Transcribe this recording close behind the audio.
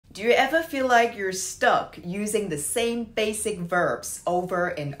Do you ever feel like you're stuck using the same basic verbs over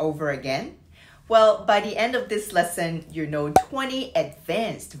and over again? Well, by the end of this lesson, you know 20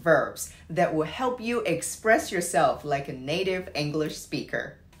 advanced verbs that will help you express yourself like a native English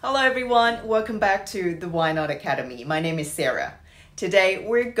speaker. Hello everyone, welcome back to the Why Not Academy. My name is Sarah. Today,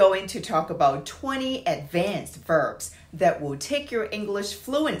 we're going to talk about 20 advanced verbs that will take your English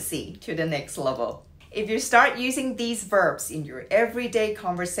fluency to the next level. If you start using these verbs in your everyday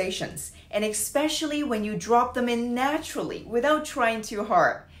conversations, and especially when you drop them in naturally without trying too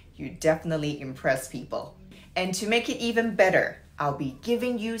hard, you definitely impress people. And to make it even better, I'll be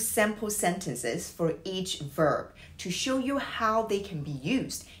giving you sample sentences for each verb to show you how they can be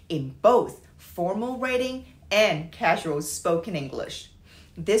used in both formal writing and casual spoken English.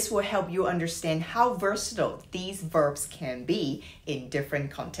 This will help you understand how versatile these verbs can be in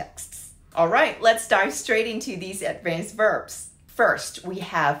different contexts. All right, let's dive straight into these advanced verbs. First, we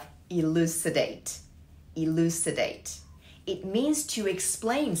have elucidate. Elucidate. It means to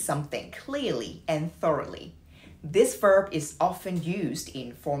explain something clearly and thoroughly. This verb is often used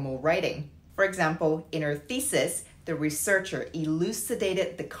in formal writing. For example, in her thesis, the researcher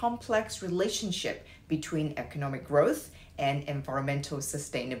elucidated the complex relationship between economic growth and environmental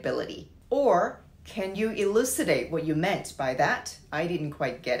sustainability. Or, can you elucidate what you meant by that? I didn't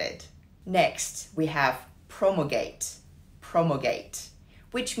quite get it. Next, we have promulgate. Promulgate,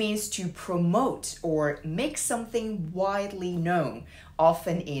 which means to promote or make something widely known,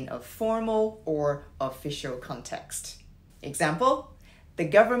 often in a formal or official context. Example, the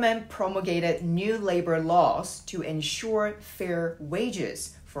government promulgated new labor laws to ensure fair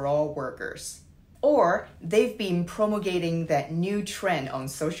wages for all workers. Or they've been promulgating that new trend on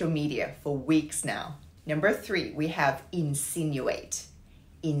social media for weeks now. Number 3, we have insinuate.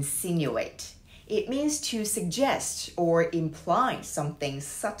 Insinuate. It means to suggest or imply something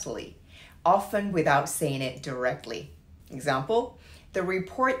subtly, often without saying it directly. Example, the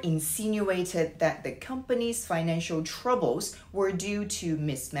report insinuated that the company's financial troubles were due to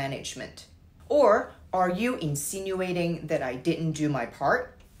mismanagement. Or, are you insinuating that I didn't do my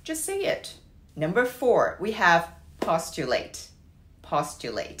part? Just say it. Number 4, we have postulate.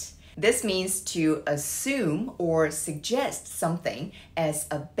 Postulate. This means to assume or suggest something as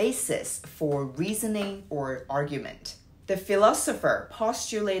a basis for reasoning or argument. The philosopher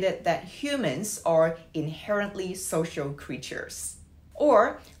postulated that humans are inherently social creatures.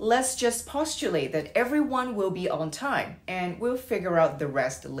 Or, let's just postulate that everyone will be on time and we'll figure out the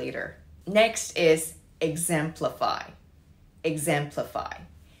rest later. Next is exemplify. Exemplify.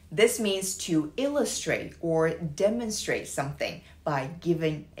 This means to illustrate or demonstrate something by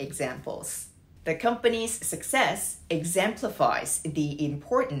giving examples. The company's success exemplifies the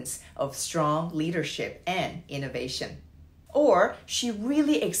importance of strong leadership and innovation. Or she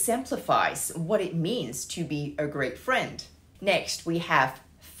really exemplifies what it means to be a great friend. Next, we have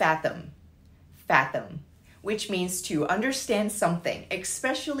fathom. Fathom, which means to understand something,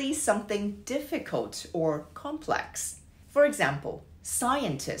 especially something difficult or complex. For example,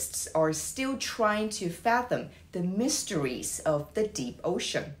 scientists are still trying to fathom the mysteries of the deep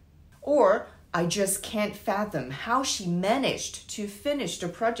ocean. Or, I just can't fathom how she managed to finish the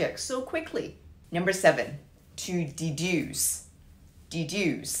project so quickly. Number 7, to deduce.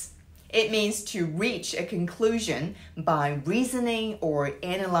 Deduce. It means to reach a conclusion by reasoning or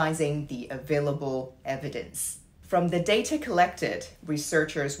analyzing the available evidence. From the data collected,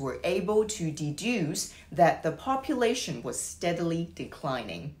 researchers were able to deduce that the population was steadily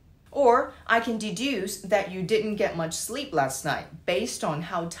declining. Or, I can deduce that you didn't get much sleep last night based on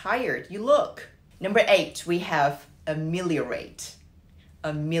how tired you look. Number 8, we have ameliorate.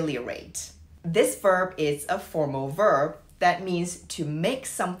 Ameliorate. This verb is a formal verb that means to make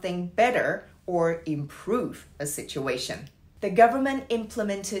something better or improve a situation. The government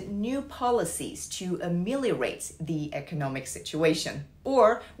implemented new policies to ameliorate the economic situation.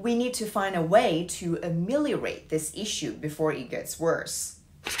 Or we need to find a way to ameliorate this issue before it gets worse.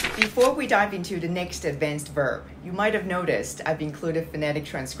 Before we dive into the next advanced verb, you might have noticed I've included phonetic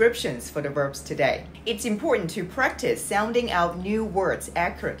transcriptions for the verbs today. It's important to practice sounding out new words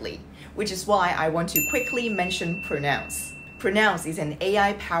accurately, which is why I want to quickly mention pronounce. Pronounce is an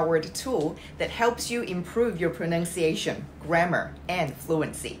AI-powered tool that helps you improve your pronunciation, grammar, and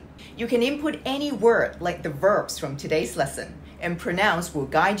fluency. You can input any word like the verbs from today's lesson, and Pronounce will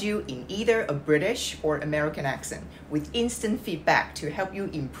guide you in either a British or American accent with instant feedback to help you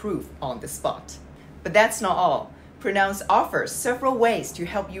improve on the spot. But that's not all. Pronounce offers several ways to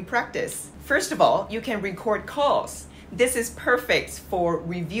help you practice. First of all, you can record calls. This is perfect for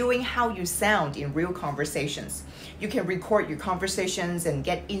reviewing how you sound in real conversations. You can record your conversations and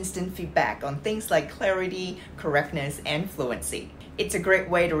get instant feedback on things like clarity, correctness, and fluency. It's a great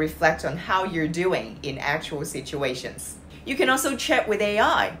way to reflect on how you're doing in actual situations. You can also chat with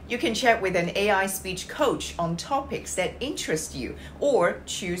AI. You can chat with an AI speech coach on topics that interest you or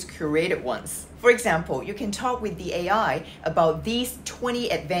choose curated ones. For example, you can talk with the AI about these 20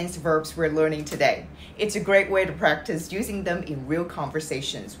 advanced verbs we're learning today. It's a great way to practice using them in real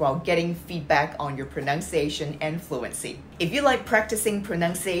conversations while getting feedback on your pronunciation and fluency. If you like practicing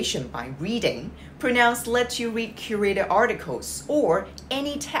pronunciation by reading, Pronounce lets you read curated articles or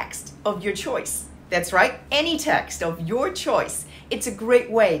any text of your choice. That's right, any text of your choice. It's a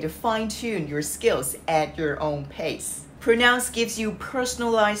great way to fine-tune your skills at your own pace. Pronounce gives you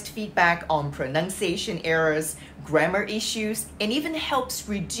personalized feedback on pronunciation errors, grammar issues, and even helps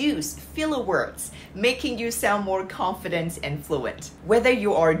reduce filler words, making you sound more confident and fluent. Whether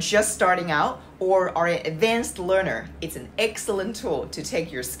you are just starting out or are an advanced learner, it's an excellent tool to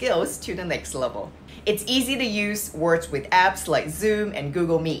take your skills to the next level. It's easy to use, works with apps like Zoom and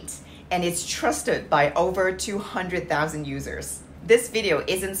Google Meet, and it's trusted by over 200,000 users. This video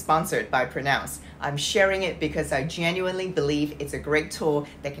isn't sponsored by Pronounce. I'm sharing it because I genuinely believe it's a great tool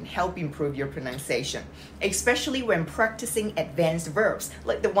that can help improve your pronunciation, especially when practicing advanced verbs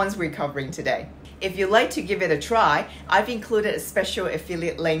like the ones we're covering today. If you'd like to give it a try, I've included a special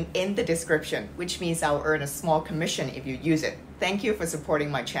affiliate link in the description, which means I'll earn a small commission if you use it. Thank you for supporting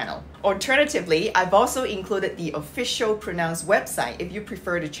my channel. Alternatively, I've also included the official Pronounce website if you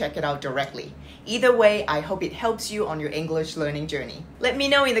prefer to check it out directly. Either way, I hope it helps you on your English learning journey. Let me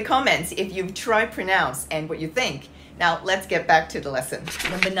know in the comments if you've tried Pronounce and what you think. Now, let's get back to the lesson.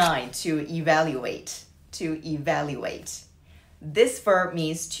 Number 9, to evaluate. To evaluate. This verb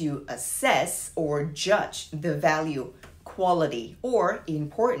means to assess or judge the value, quality, or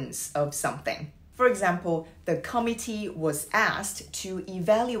importance of something. For example, the committee was asked to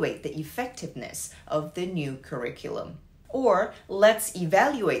evaluate the effectiveness of the new curriculum. Or, let's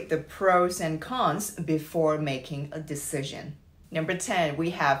evaluate the pros and cons before making a decision. Number 10, we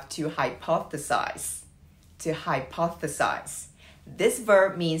have to hypothesize. To hypothesize. This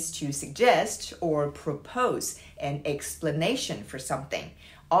verb means to suggest or propose an explanation for something,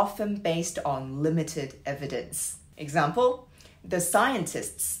 often based on limited evidence. Example, the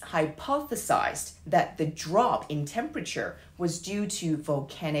scientists hypothesized that the drop in temperature was due to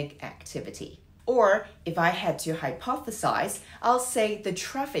volcanic activity. Or, if I had to hypothesize, I'll say the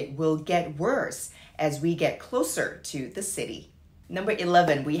traffic will get worse as we get closer to the city. Number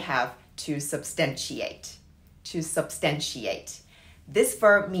 11, we have to substantiate. To substantiate. This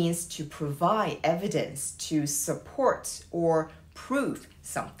verb means to provide evidence to support or prove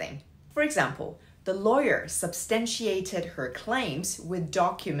something. For example, the lawyer substantiated her claims with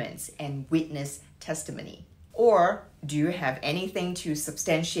documents and witness testimony. Or, do you have anything to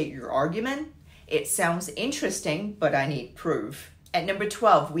substantiate your argument? It sounds interesting, but I need proof. At number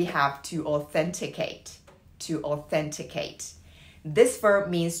 12, we have to authenticate. To authenticate. This verb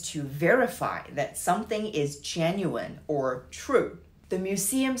means to verify that something is genuine or true. The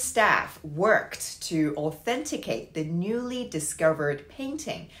museum staff worked to authenticate the newly discovered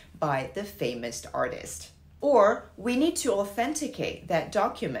painting by the famous artist. Or, we need to authenticate that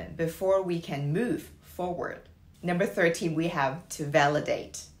document before we can move forward. Number 13, we have to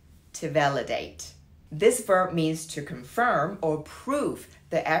validate. To validate. This verb means to confirm or prove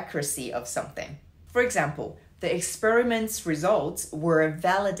the accuracy of something. For example, the experiment's results were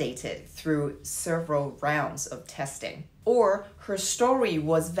validated through several rounds of testing. Or, her story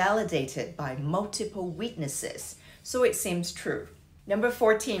was validated by multiple witnesses, so it seems true. Number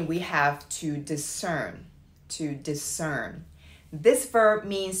 14, we have to discern. To discern. This verb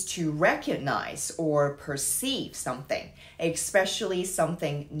means to recognize or perceive something, especially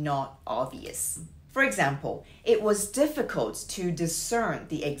something not obvious. For example, it was difficult to discern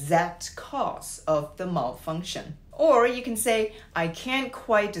the exact cause of the malfunction. Or you can say, I can't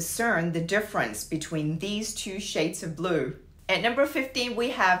quite discern the difference between these two shades of blue. At number 15, we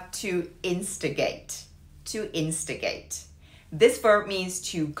have to instigate. To instigate. This verb means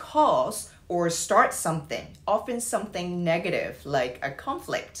to cause or start something, often something negative like a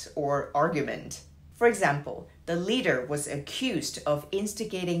conflict or argument. For example, the leader was accused of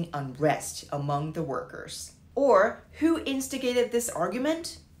instigating unrest among the workers. Or, who instigated this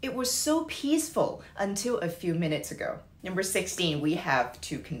argument? It was so peaceful until a few minutes ago. Number 16, we have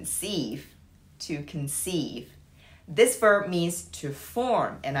to conceive. To conceive. This verb means to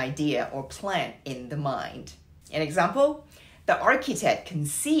form an idea or plan in the mind. An example, The architect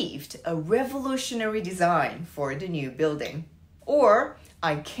conceived a revolutionary design for the new building. Or,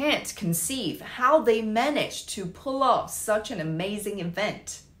 I can't conceive how they managed to pull off such an amazing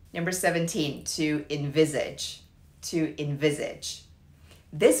event. Number 17, to envisage. To envisage.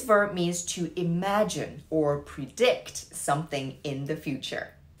 This verb means to imagine or predict something in the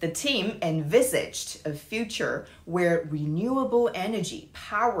future. The team envisaged a future where renewable energy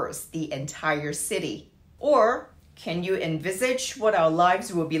powers the entire city. Or, can you envisage what our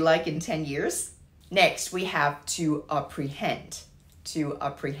lives will be like in 10 years? Next, we have to apprehend. To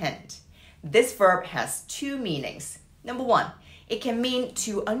apprehend. This verb has two meanings. Number one, it can mean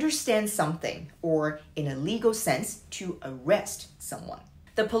to understand something, or in a legal sense, to arrest someone.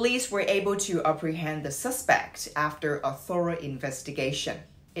 The police were able to apprehend the suspect after a thorough investigation.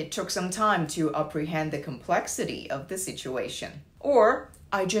 It took some time to apprehend the complexity of the situation. Or,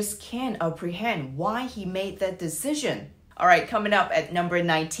 I just can't apprehend why he made that decision. All right, coming up at number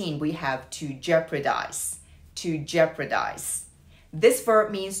 19, we have to jeopardize. To jeopardize. This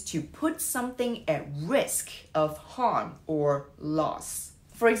verb means to put something at risk of harm or loss.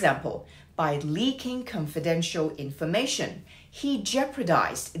 For example, by leaking confidential information, he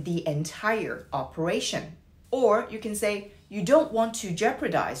jeopardized the entire operation. Or you can say, you don't want to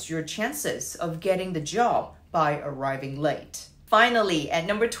jeopardize your chances of getting the job by arriving late. Finally, at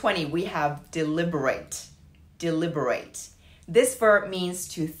number 20, we have deliberate. Deliberate. This verb means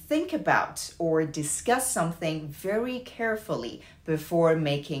to think about or discuss something very carefully before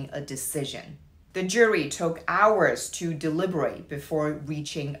making a decision. The jury took hours to deliberate before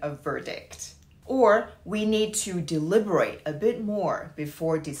reaching a verdict. Or we need to deliberate a bit more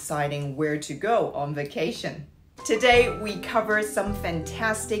before deciding where to go on vacation. Today, we covered some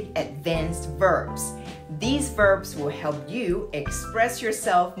fantastic advanced verbs. These verbs will help you express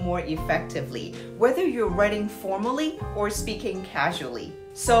yourself more effectively, whether you're writing formally or speaking casually.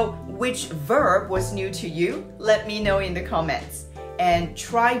 So, which verb was new to you? Let me know in the comments. And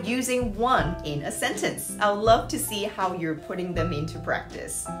try using one in a sentence. I'd love to see how you're putting them into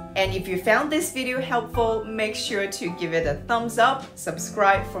practice. And if you found this video helpful, make sure to give it a thumbs up,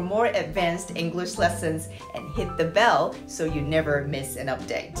 subscribe for more advanced English lessons, and hit the bell so you never miss an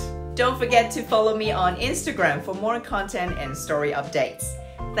update. Don't forget to follow me on Instagram for more content and story updates.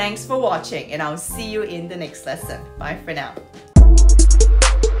 Thanks for watching, and I'll see you in the next lesson. Bye for now.